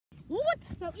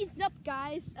What's up,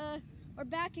 guys? We're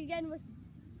back again with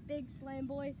Big Slam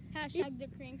Boy. Hashtag the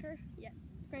cranker. Yeah,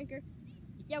 cranker.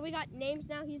 Yeah, we got names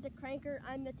now. He's the cranker.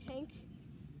 I'm the tank.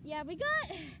 Yeah, we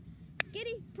got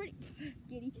pretty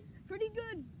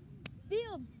good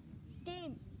field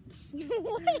game.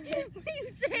 What are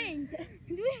you saying?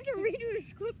 Do we have to redo the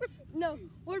script? No,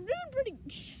 we're doing pretty.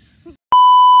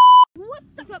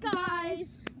 What's up,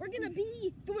 guys? We're gonna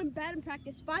be doing batting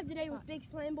practice 5 today with Big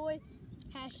Slam Boy.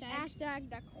 Hashtag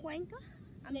the cranker.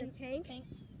 I'm the tank.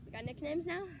 We got nicknames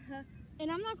now. And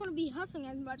I'm not going to be hustling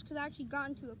as much because I actually got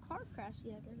into a car crash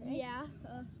the other day. Yeah.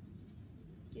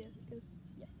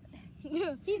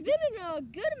 He's been in a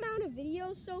good amount of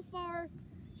videos so far.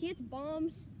 He hits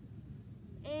bombs.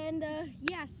 And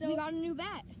yeah, so we got a new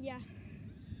bat.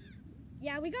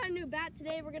 Yeah, we got a new bat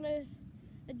today. We're gonna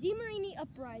the DeMarini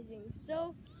Uprising.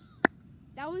 So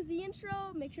that was the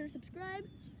intro. Make sure to subscribe.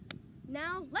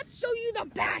 Now let's show you the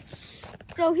bats.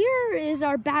 So here is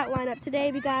our bat lineup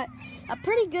today. We got a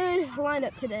pretty good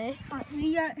lineup today.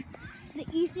 We got the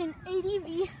Easton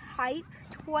ADV Hype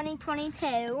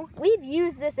 2022. We've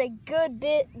used this a good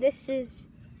bit. This is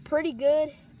pretty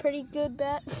good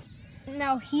bat.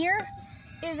 Now here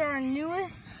is our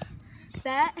newest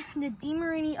bat, the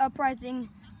DeMarini Uprising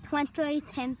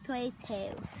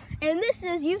 2022. And this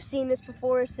is, you've seen this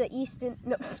before, it's the Easton,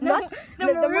 the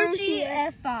Marucci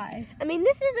F5. I mean,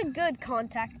 this is a good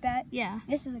contact bat. Yeah.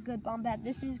 This is a good bomb bat.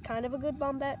 This is kind of a good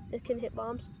bomb bat. It can hit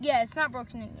bombs. Yeah, it's not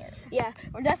broken in yet. Yeah,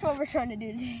 that's what we're trying to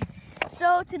do today.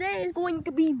 So today is going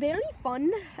to be very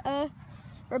fun. We're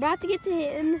about to get to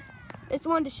hitting. I just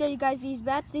wanted to show you guys these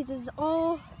bats. These is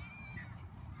all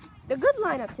the good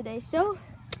lineup today. So,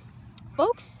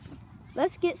 folks,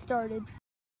 let's get started.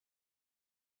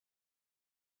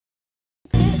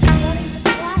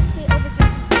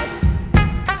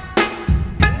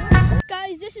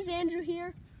 Guys, this is Andrew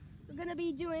here. We're gonna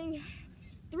be doing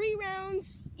 3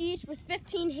 rounds each with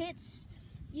 15 hits.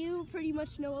 You pretty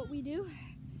much know what we do.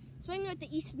 Swinging with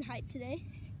the Easton Hype today.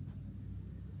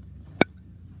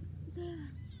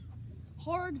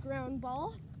 Hard ground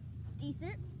ball,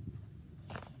 decent.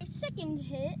 A second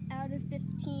hit out of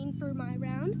 15 for my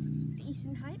round, the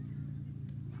Easton Hype.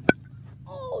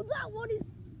 Oh, that one is.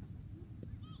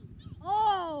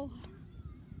 Oh,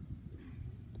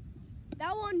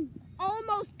 that one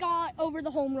almost got over the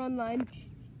home run line.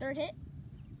 Third hit.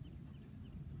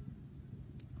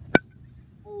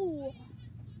 Ooh,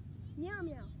 meow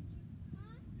meow.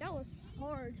 That was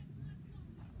hard.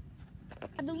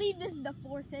 I believe this is the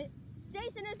 4th hit.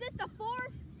 Jason, is this the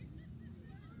 4th?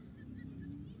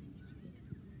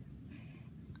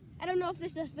 I don't know if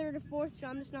this is the 3rd or 4th, so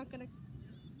I'm just not gonna.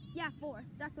 Yeah, 4th.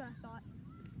 That's what I thought.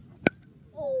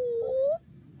 Oh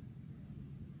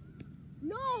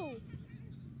no!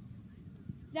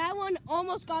 That one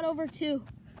almost got over 2.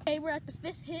 Okay, we're at the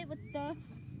 5th hit with the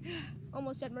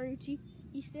almost at Marucci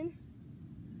Easton.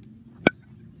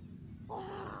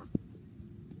 Oh,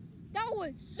 that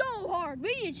was so hard.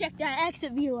 We need to check that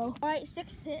exit velo. All right,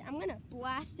 6th hit. I'm gonna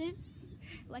blast it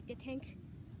like the tank.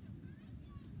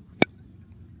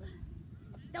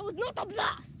 That was not a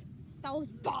blast. That was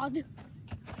bad.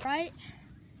 Right,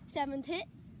 7th hit.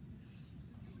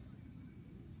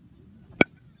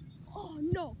 Oh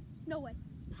no, no way.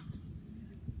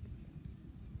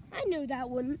 I knew that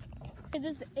wouldn't. Okay,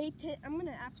 this is the 8th hit. I'm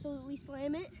gonna absolutely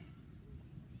slam it.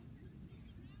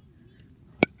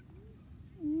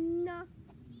 Nah.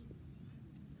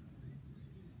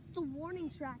 It's a warning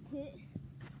track hit.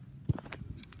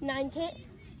 9th hit.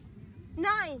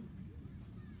 9.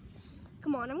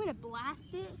 Come on, I'm gonna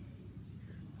blast it.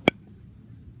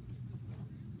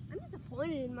 I'm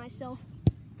disappointed in myself.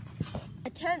 A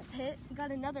 10th hit.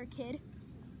 Got another kid.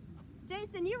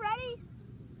 Jason, you ready?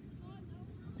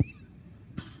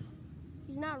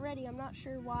 He's not ready. I'm not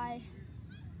sure why.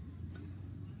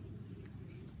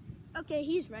 Okay,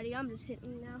 he's ready. I'm just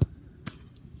hitting now.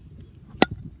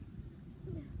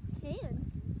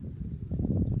 Hands.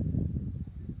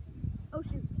 Oh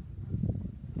shoot.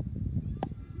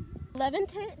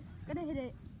 11th hit. Gonna hit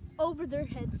it over their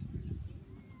heads.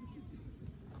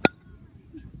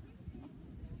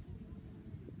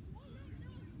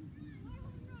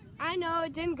 I know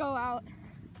it didn't go out.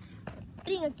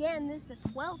 Hitting again. This is the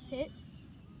 12th hit.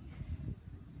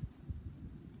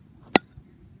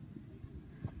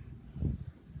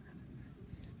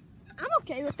 I'm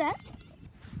okay with that.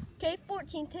 Okay,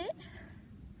 14th hit.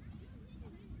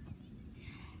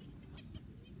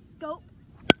 Let's go.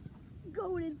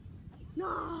 Golden.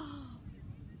 No.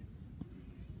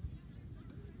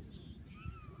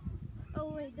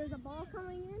 Oh wait, there's a ball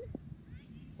coming in.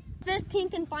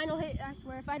 15th and final hit. I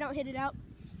swear, if I don't hit it out,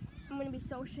 I'm gonna be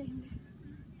so ashamed.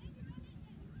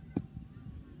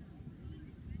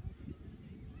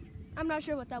 I'm not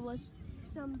sure what that was.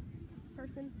 Some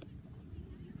person.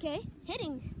 Okay,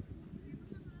 hitting.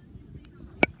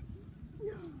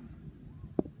 No.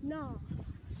 No.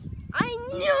 Alright,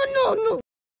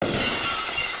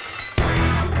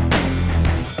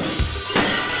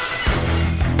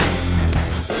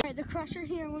 the crusher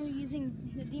here, I'm going to be using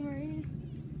the demarine.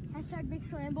 Hashtag Big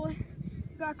Slam Boy.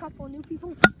 Got a couple of new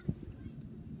people.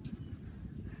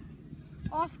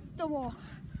 Off the wall.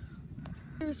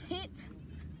 Here's hit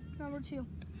number 2.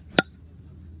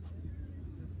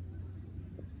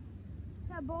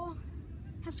 That ball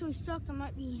actually sucked. I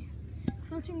might be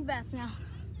switching bats now.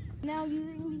 Now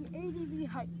using the ADV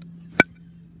hype.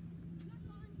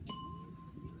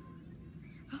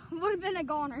 Would have been a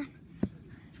goner.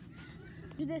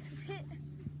 This is hit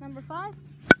number 5.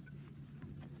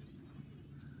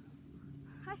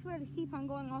 I swear to keep on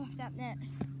going off that net.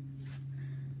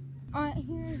 Alright,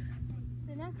 here's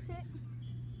the next hit.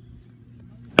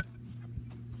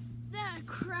 That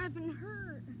crapping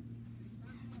hurt.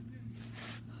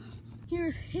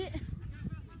 Here's hit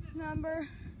number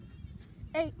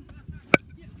 8.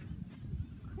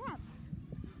 Crap.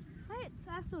 Hits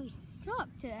actually suck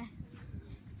today.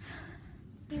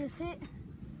 Here's hit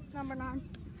number 9.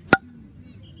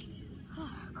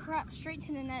 Oh, crap, straight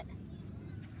to the net.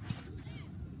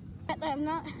 That I've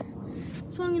not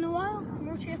swung in a while.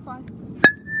 No chair 5.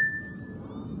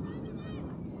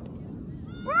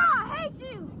 Bro, I hate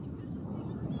you!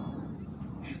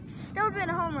 That would have been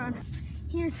a home run.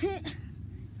 Here's hit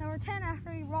number 10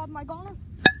 after he robbed my goner.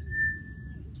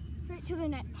 Straight to the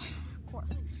net, of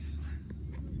course.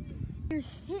 Here's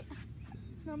hit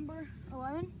number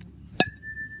 11.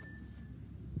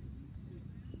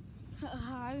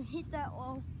 I hit that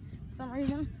wall for some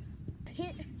reason.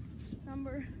 Hit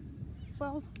number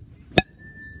 12.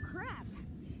 Crap.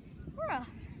 Bruh.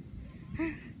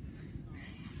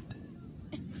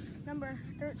 Number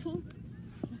 13.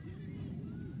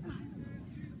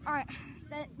 Alright,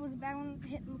 that was a bad one.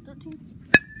 Hit number 13.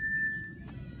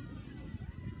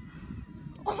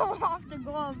 Oh, off the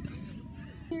glove.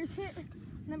 Here's hit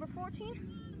number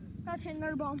 14. Got to hit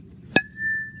another bomb.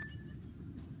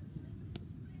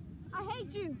 I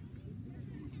hate you.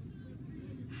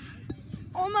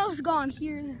 Almost gone.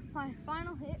 Here's my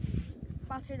final hit.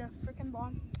 About to hit a freaking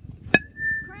bomb.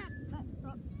 Crap, that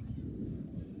sucked.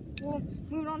 We'll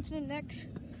move on to the next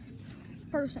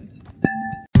person.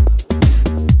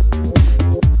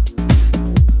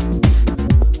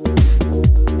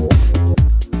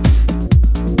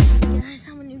 Guys,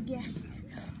 I'm a new guest.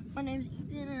 My name's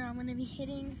Ethan and I'm going to be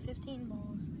hitting 15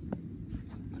 balls.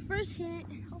 My first hit,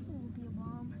 hopefully will be a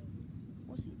bomb.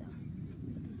 We'll see though.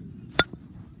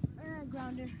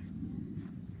 Grounder.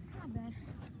 Not bad.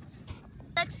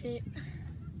 Next hit.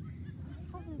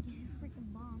 Hopefully we get a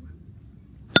freaking bomb.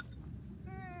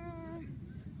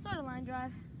 Sort of line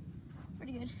drive.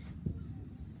 Pretty good.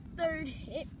 Third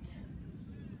hit.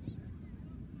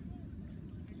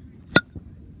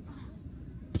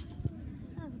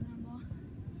 That was a ground ball.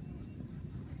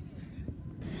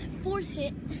 Fourth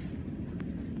hit.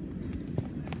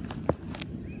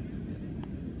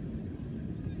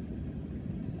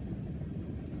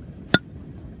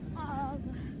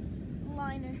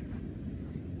 Liner.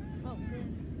 Felt good.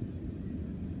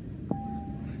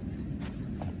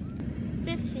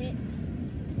 Fifth hit.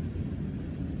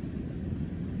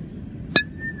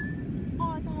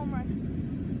 Oh, it's a home run.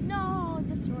 No, it's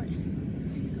just short.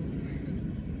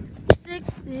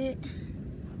 Sixth hit.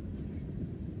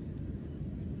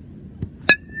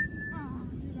 Oh,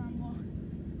 it's a ground ball.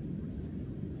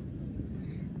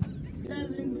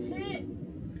 Seventh hit.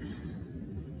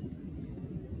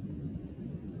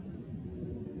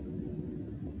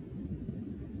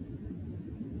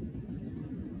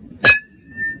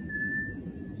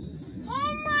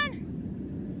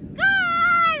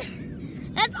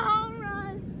 That's a home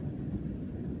run.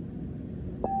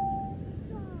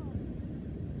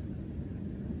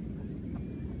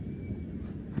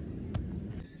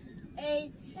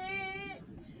 Eighth hit.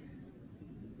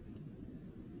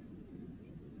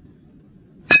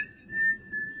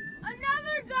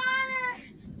 Another goner.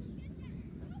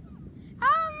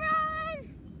 Home run.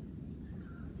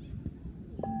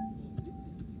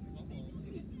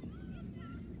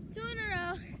 Two in a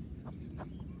row.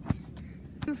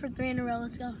 For 3 in a row,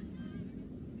 let's go.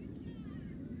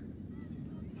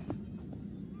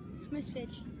 Missed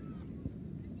pitch.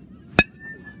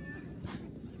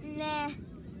 Nah.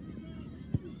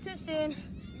 It's too soon.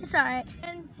 It's alright.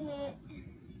 And hit.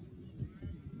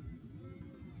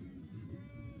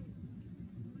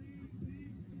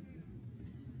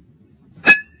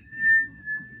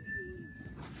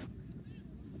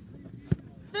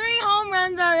 Three home runs.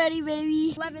 runs already,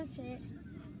 baby. 11th hit.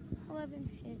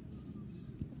 11 hits.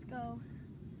 Let's go.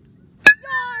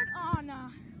 Yard! Oh,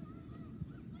 no.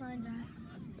 Line drive.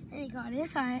 There you go.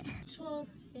 It's all right. 12th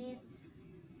hit.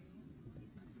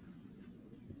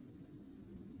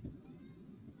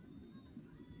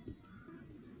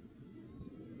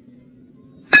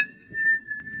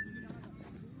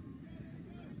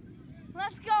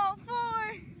 Let's go.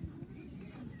 4.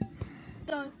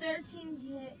 Go. 13th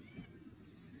hit.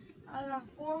 I got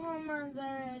 4 home runs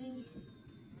already.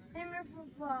 Hammer for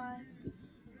 5.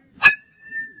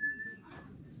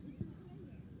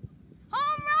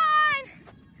 Home run!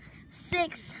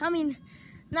 6. I mean,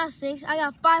 not 6. I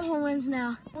got 5 home runs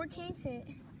now. 14th hit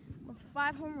with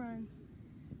 5 home runs.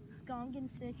 Let's go. I'm getting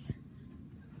 6.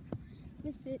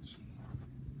 This bitch.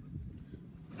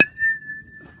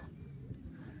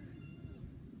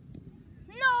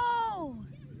 No!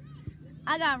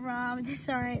 I got robbed. It's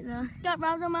alright though. Got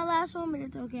robbed on my last one, but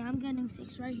it's okay. I'm getting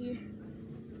 6 right here.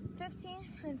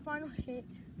 15th and final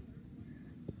hit.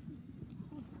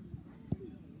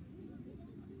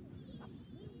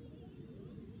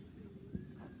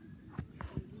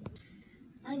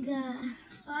 I got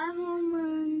 5 home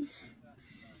runs.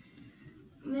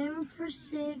 I'm aiming for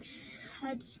 6.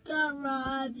 I just got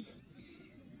robbed.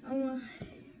 I'm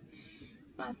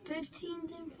my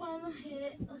 15th and final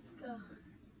hit. Let's go.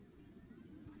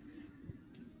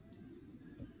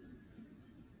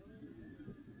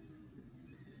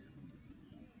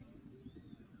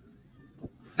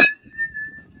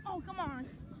 Oh, come on.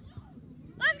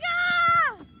 Let's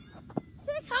go!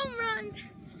 6 home runs.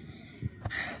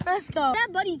 Let's go.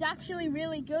 That buddy's actually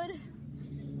really good.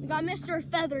 We got Mr.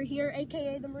 Feather here,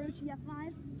 aka the Marucci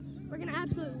F5. We're gonna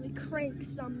absolutely crank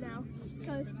some now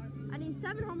because I need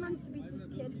 7 home runs to beat this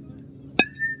kid.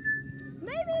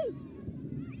 Maybe!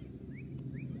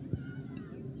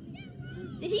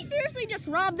 Did he seriously just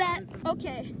rob that?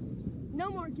 Okay, no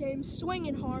more games,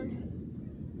 swinging hard.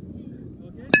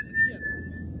 Okay?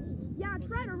 Yeah,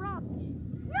 try to rob me.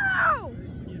 No!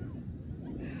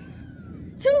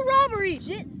 2 robberies!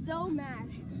 Shit's so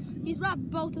mad. He's robbed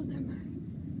both of them.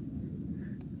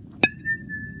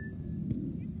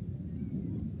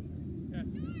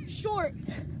 Short.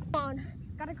 Come on.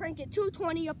 Gotta crank it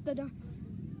 220 up the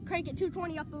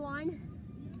line.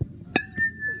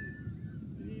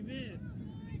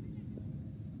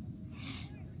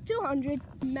 200.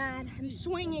 Mad. I'm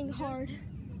swinging hard.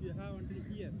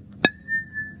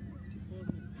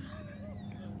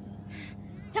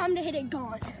 Time to hit it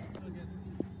gone.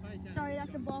 Sorry,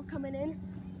 that's a ball coming in.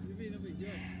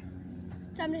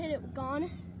 Time to hit it gone.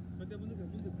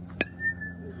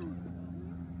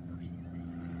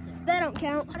 That don't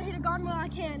count. Gotta hit it gone while I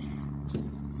can.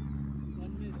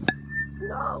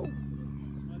 No!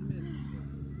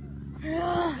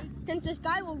 Since this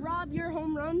guy will rob your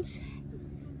home runs,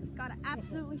 gotta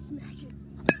absolutely smash it.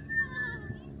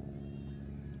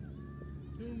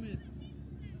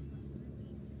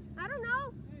 I don't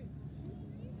know.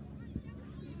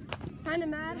 Kinda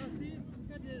mad.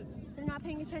 They're not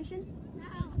paying attention?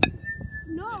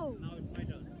 No!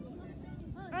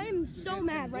 I am so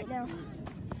mad right now.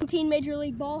 17 Major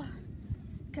League Ball,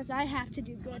 because I have to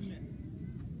do good.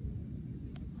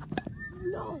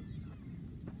 No!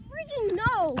 Freaking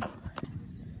no!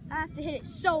 I have to hit it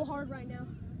so hard right now.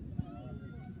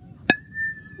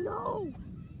 No!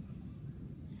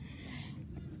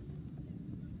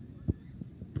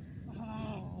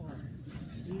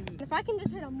 If I can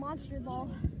just hit a monster ball,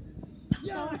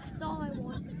 that's all I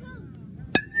want.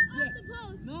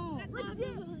 No!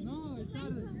 Legit! No, it's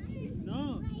not.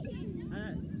 No!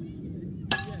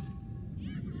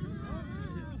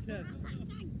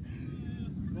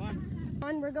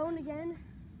 One, we're going again.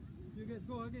 You guys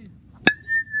go again.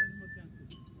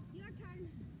 Your turn.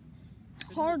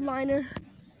 Hardliner.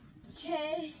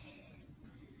 Okay.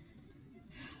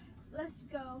 Let's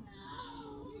go.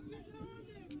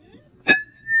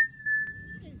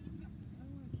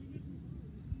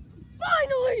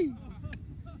 Finally!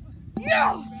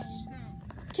 Yes!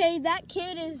 Okay, that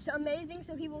kid is amazing,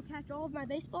 so he will catch all of my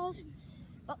baseballs.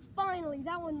 But finally,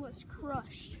 that one was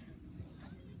crushed.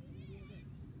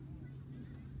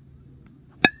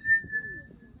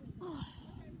 Oh.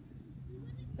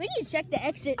 We need to check the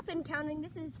exit. I've been counting.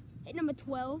 This is hit number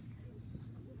 12.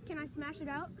 Can I smash it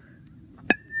out?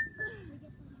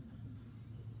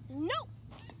 Nope.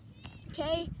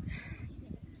 Okay.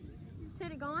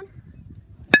 Hit it gone.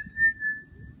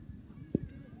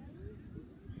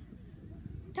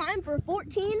 Time for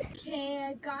 14. Okay,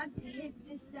 I got to hit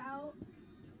this out.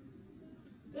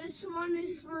 This one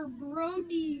is for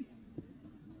Brody.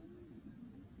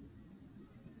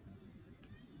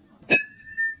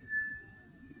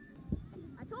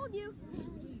 you.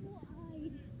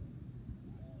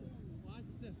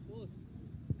 Watch the post.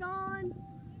 Gone.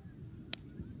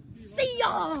 See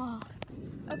ya!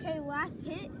 Okay, last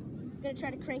hit. Gonna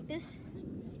try to crank this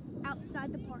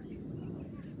outside the park.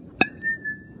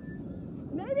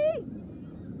 Maybe!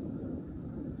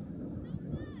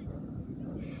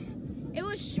 It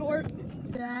was short.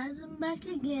 Guys, I'm back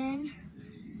again.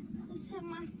 This is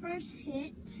my first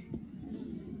hit.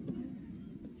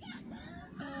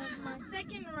 My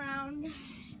second round.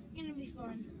 It's gonna be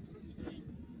fun.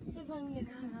 Let's see if I can get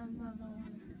another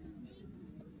one.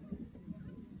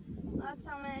 Last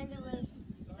time I ended with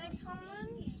 6 home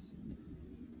runs.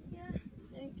 Yeah,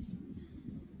 6.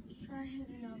 Let's try hit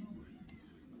another one.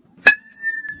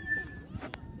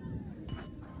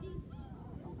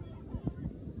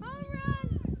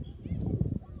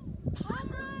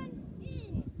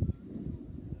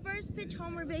 First pitch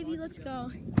homer, baby. Let's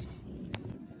go.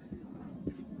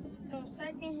 Let's go.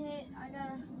 Second hit. I got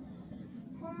a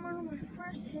home run on my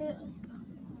first hit. Let's go.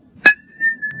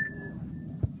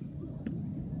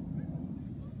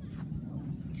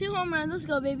 Two home runs. Let's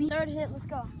go, baby. Third hit. Let's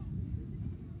go.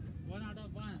 1 out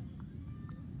of 1.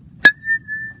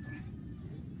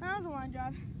 That was a line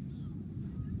drive.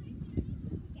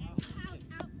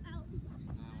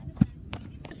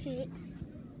 Hit.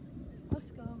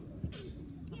 Let's go.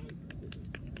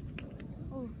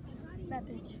 Oh, that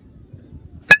pitch.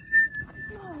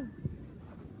 No.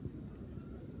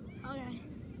 Okay.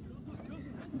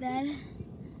 Bad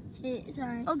hit.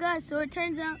 Sorry. Oh, guys, so it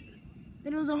turns out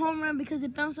that it was a home run because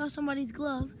it bounced off somebody's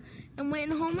glove and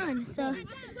went in a home run. So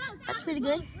that's pretty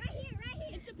good. Is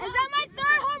that my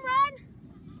third home run?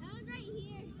 That was right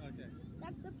here. Okay.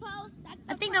 That's the post.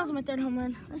 I think that was my third home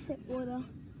run. Let's hit 4 though.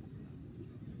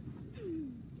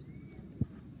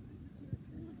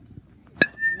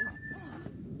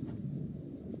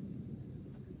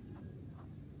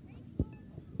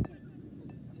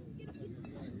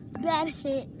 Bad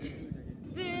hit.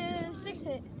 Sixth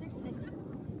hit.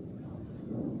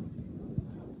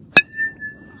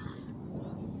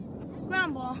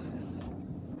 Ground ball.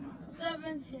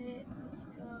 7th hit. Let's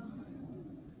go.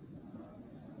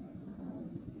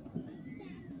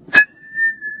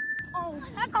 Oh,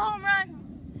 that's a home run.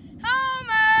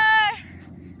 Homer!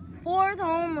 4th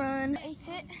home run. 8th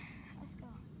hit. Let's go.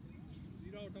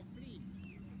 0 out of 3.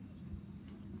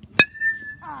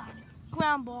 Ah,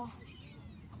 ground ball.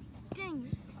 Dang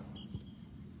it.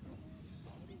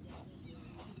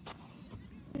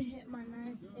 I hit my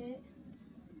 9th hit.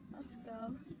 Let's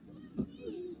go.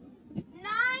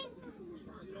 9th.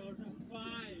 0 out of 5.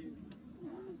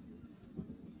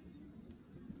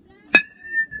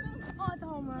 Oh, it's a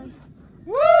home run.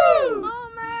 Woo!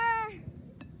 Homer!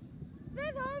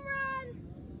 5th home run.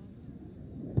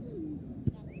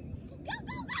 Go,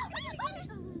 go, go, go,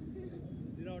 go.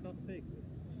 0 out of 6.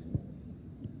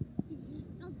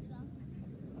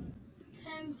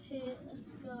 10th hit.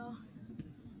 Let's go.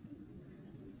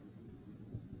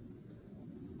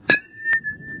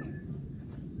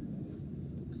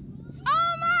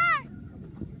 Homer!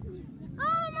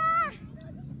 Homer!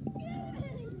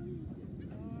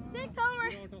 6th homer.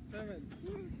 0 out of 7.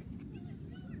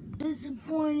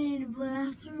 Disappointed, but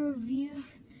after review,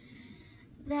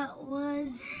 that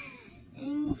was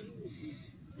in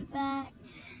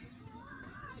fact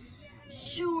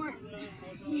short.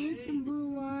 He hit the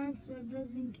blue line, so it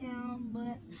doesn't count,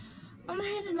 but I'm gonna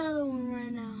hit another one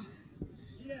right now.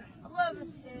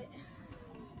 11th hit.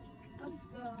 Let's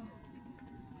go.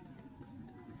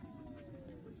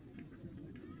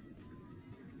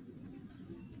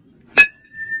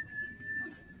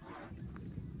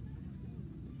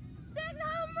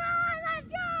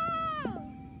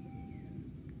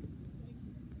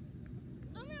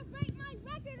 I'm gonna break my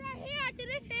record right here after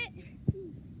this hit.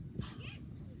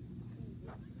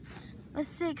 That's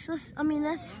 6. That's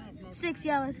 6.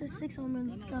 Yeah, that's 6 home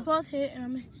runs. Let's go. Both hit, and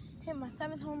I'm gonna hit my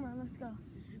 7th home run. Let's go.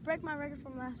 Break my record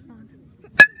from last round.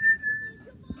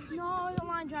 No, the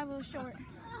line drive was short.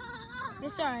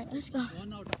 It's alright. Let's go.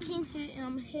 1 out of 15th hit, and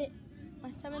I'm gonna hit my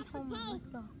 7th home run. Let's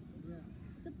go.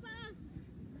 The post.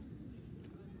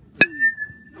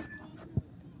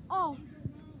 Oh.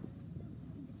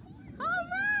 Home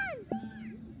run!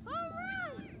 Home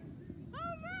run!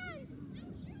 Home run!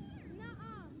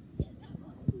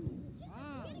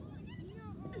 Ah.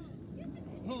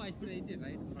 Oh, I sprayed it,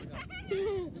 right? Forgot.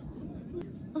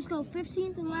 Let's go.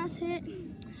 15th and last hit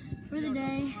for the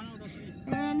day. 1 out of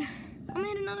 3. And I'm gonna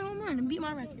hit another home run and beat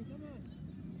my record.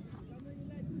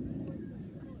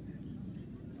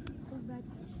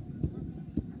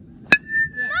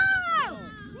 No!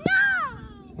 No!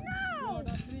 2 out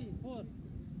of 3. 4.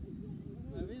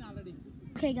 I win already.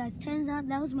 Okay, guys, turns out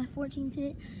that was my 14th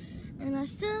hit, and I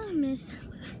still missed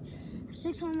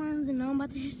 6 home runs, and now I'm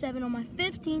about to hit 7 on my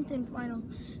 15th and final.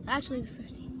 Actually, the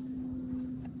 15th.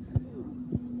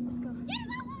 Let's go.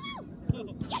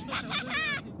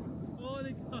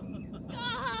 Holy cow.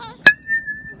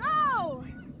 No!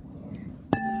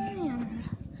 Man.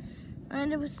 I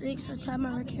ended with 6, so I tied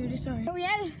my record. Sorry. We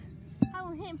had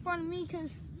one hit in front of me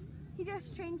because he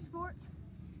just changed sports.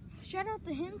 Shout out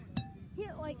to him.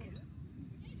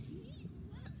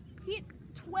 He hit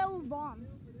 12 bombs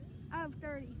out of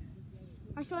 30. All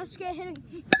right, so let's get hitting.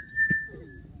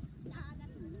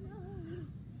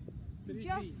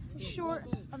 Just short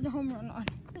of the home run line.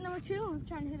 Number 2, I'm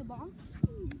trying to hit a bomb.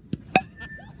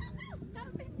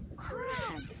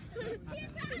 Crap.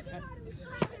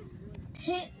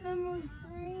 Hit number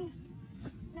 3.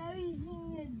 Now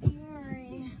using the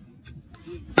demery.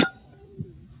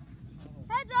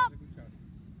 Heads up!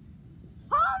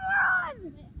 Home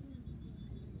run!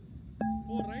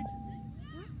 4, right?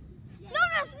 No,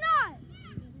 that's not!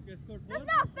 Okay, scored 4. That's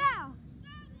not foul!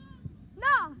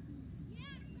 No!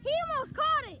 He almost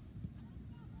caught it!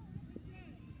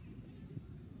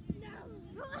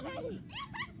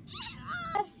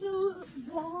 Absolute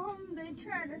bomb, they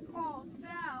tried to call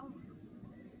foul.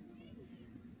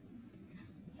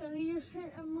 So he just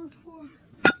hit number 4.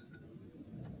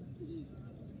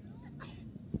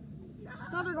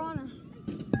 Another goner.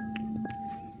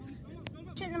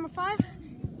 Hit number 5,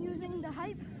 using the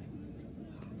hype.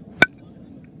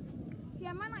 Yeah,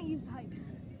 I might not use the hype.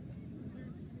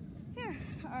 Here,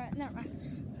 alright, never mind.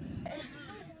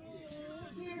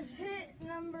 Here's hit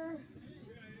number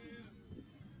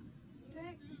 6.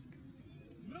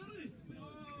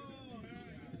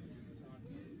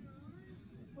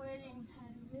 Waiting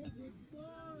time.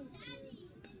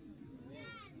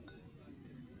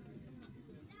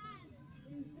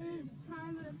 It's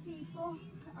time for the people.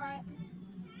 Alright.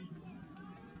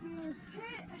 Here's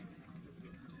hit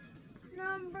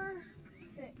number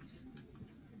 6.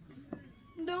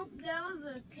 Nope, that was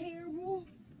a terrible.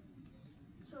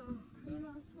 So, we're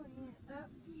not swinging it up.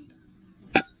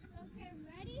 Okay,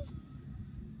 ready?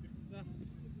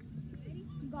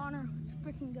 Goner, let's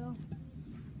freaking go.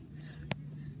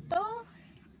 So,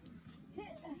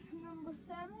 hit number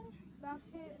 7, about to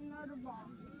hit another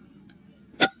bomb.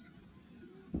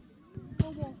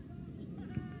 Okay.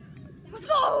 Let's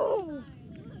go!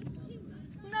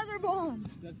 Another bomb.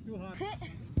 That's too hard. Hit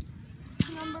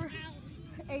number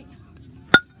 8.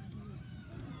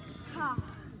 Ha.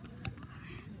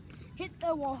 Hit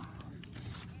the wall.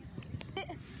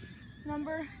 Hit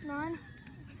number 9.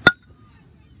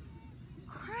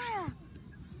 Crap.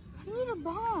 I need a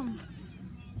bomb.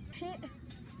 Hit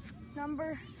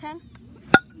number 10.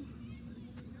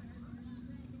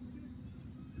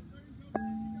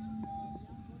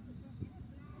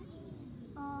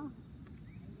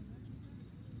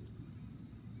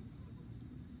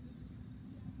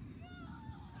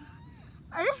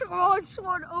 I just launched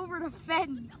one over the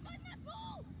fence. Find that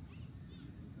ball!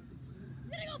 I'm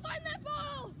gonna go find that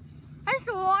ball! I just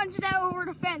launched that over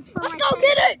the fence for Let's my go fence.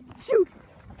 get it! Shoot!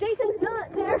 Jason's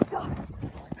not there, so.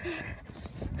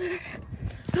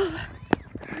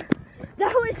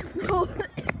 That was.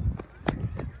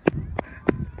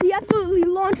 He absolutely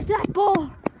launched that ball.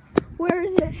 Where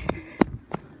is it?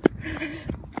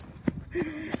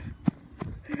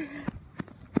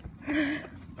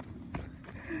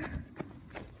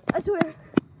 I swear.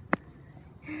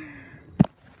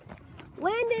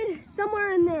 Landed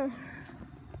somewhere in there.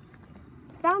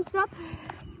 Bounced up.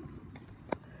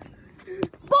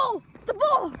 Ball! The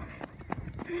ball!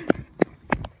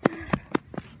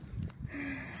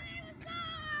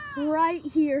 Right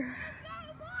here.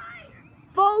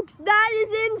 Folks, that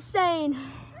is insane.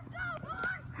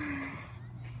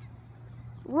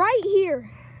 Right here.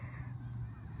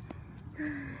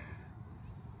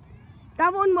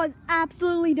 That one was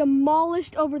absolutely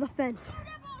demolished over the fence.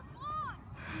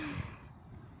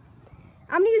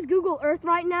 I'm gonna use Google Earth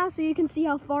right now so you can see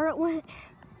how far it went.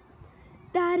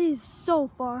 That is so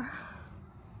far.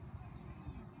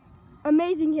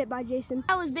 Amazing hit by Jason.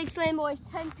 That was Big Slam Boy's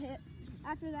 10th hit.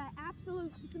 After that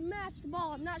absolute smashed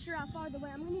ball, I'm not sure how far away.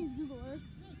 I'm gonna use Google Earth.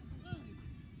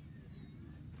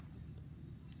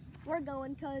 We're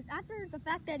going because after the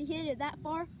fact that he hit it that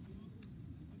far,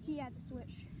 he had to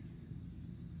switch.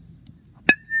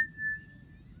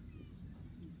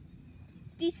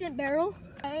 Decent barrel.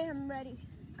 Okay, I'm ready.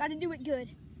 Gotta do it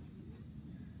good.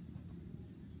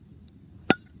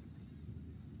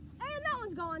 And that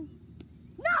one's gone.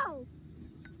 No!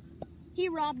 He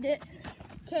robbed it.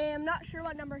 Okay, I'm not sure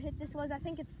what number hit this was. I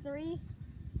think it's 3.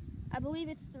 I believe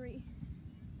it's 3.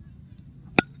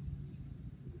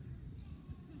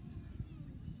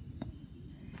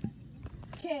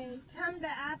 Okay, time to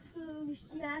absolutely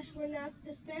smash one out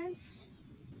the fence.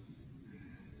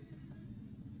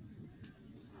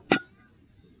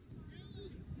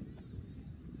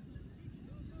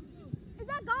 Is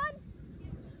that gone?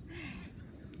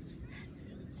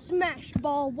 Smash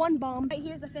ball, one bomb. Right,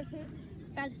 here's the fifth hit.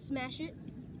 Gotta smash it.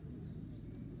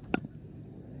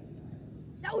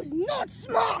 That was not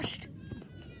smashed!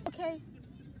 Okay,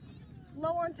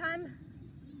 low on time.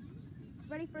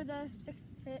 Ready for the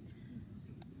sixth hit.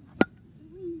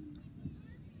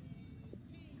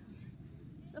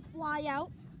 The fly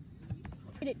out.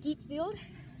 Hit it deep field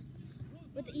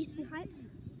with the Easton height.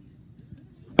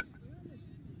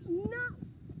 No!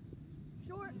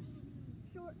 Short,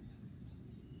 short.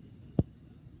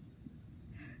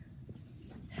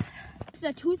 It's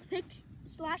the toothpick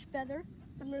slash feather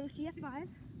from Roshi at 5.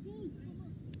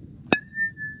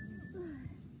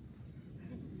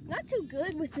 Not too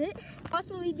good with it.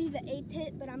 Possibly be the 8th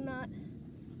hit, but I'm not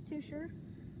too sure.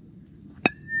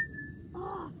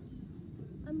 Oh,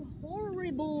 I'm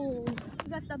horrible. We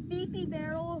got the beefy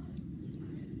barrel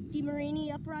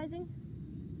DeMarini uprising.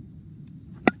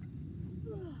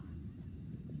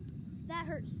 That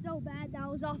hurt so bad. That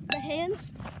was off the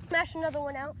hands. Smash another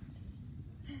one out.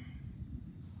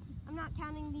 I'm not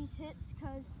counting these hits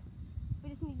because we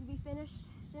just need to be finished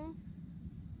soon.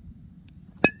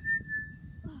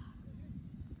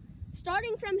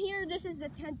 Starting from here, this is the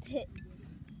 10th hit.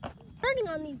 Turning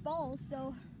on these balls,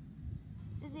 so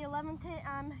this is the 11th hit.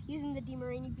 I'm using the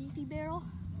DeMarini beefy barrel.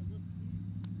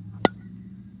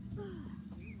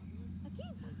 I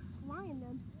keep flying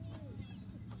them.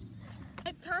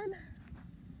 Right time,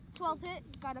 12th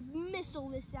hit. Gotta missile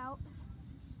this out.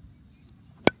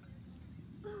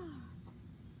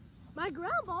 My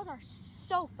ground balls are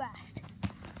so fast.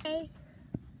 Okay,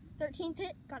 13th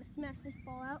hit. Gotta smash this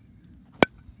ball out.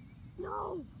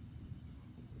 No!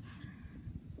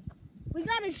 We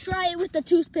gotta try it with the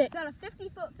toothpick. Got a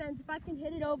 50-foot fence. If I can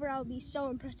hit it over, I'll be so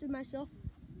impressed with myself.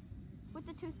 With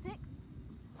the toothpick.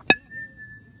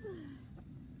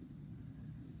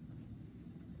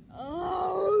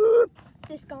 Oh!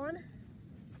 This gone.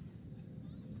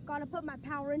 Gotta put my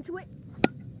power into it.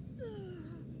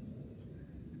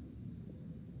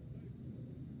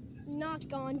 Not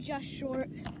gone, just short.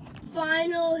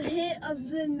 Final hit of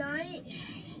the night.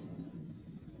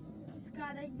 Just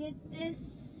gotta get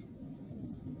this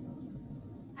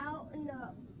out and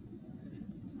up.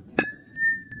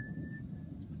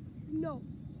 No.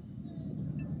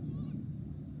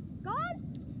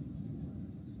 Gone?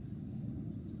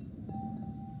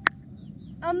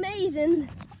 Amazing.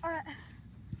 All right.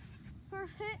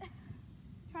 First hit.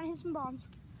 Trying to hit some bombs.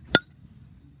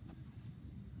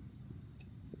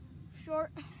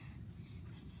 Short.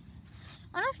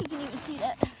 I don't know if you can even see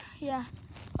that. Yeah.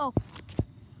 Oh.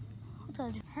 What's that?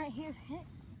 All right, here's hit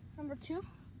number 2.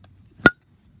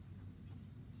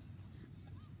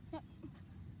 Yep.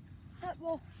 That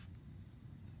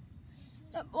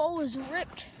ball was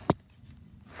ripped.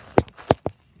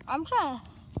 I'm trying to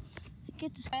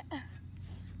get this.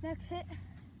 Next hit.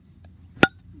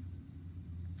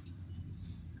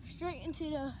 Straight into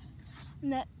the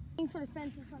net. Aim for the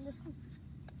fences on this one.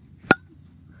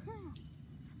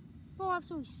 Ball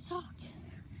absolutely sucked.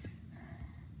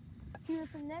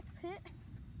 Here's the next hit.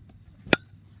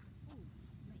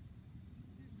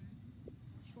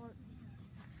 Short.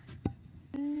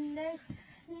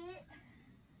 Next hit.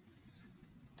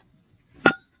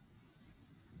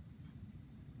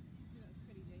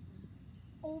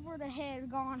 Over the head,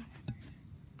 gone.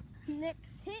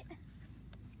 Next hit.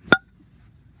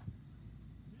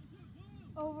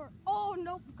 Over. Oh,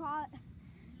 nope, caught.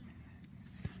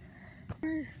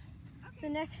 Here's the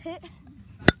next hit.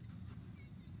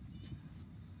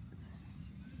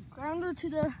 Grounder to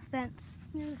the fence.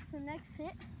 Here's the next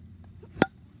hit.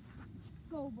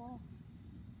 Go ball.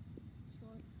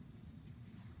 Short.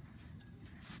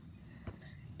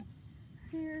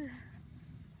 Here's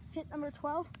hit number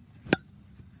 12.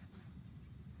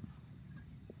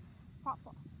 Pop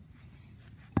ball.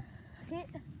 Hit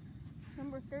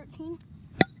number 13.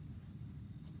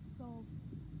 Go.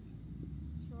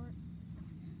 Short.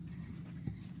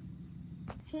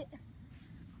 Hit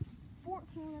 14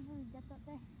 whenever we get that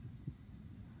there.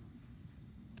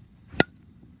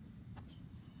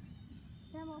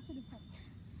 Down off to the fence.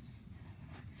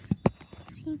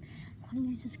 16. I want to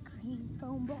use this green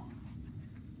foam ball.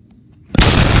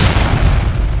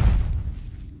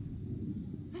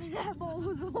 That ball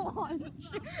was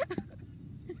launched.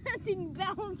 That thing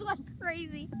bounced like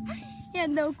crazy. He had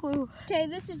no clue. Okay,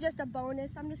 this is just a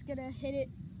bonus. I'm just gonna hit it.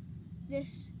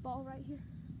 This ball right here.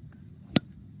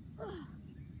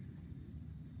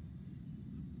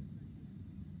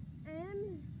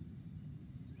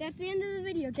 that's the end of the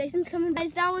video. Jason's coming.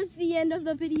 Guys, that was the end of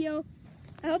the video.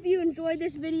 I hope you enjoyed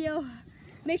this video.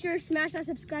 Make sure to smash that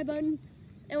subscribe button.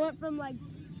 It went from like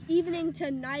evening to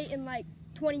night in like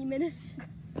 20 minutes.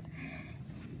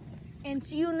 And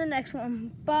see you in the next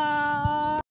one. Bye.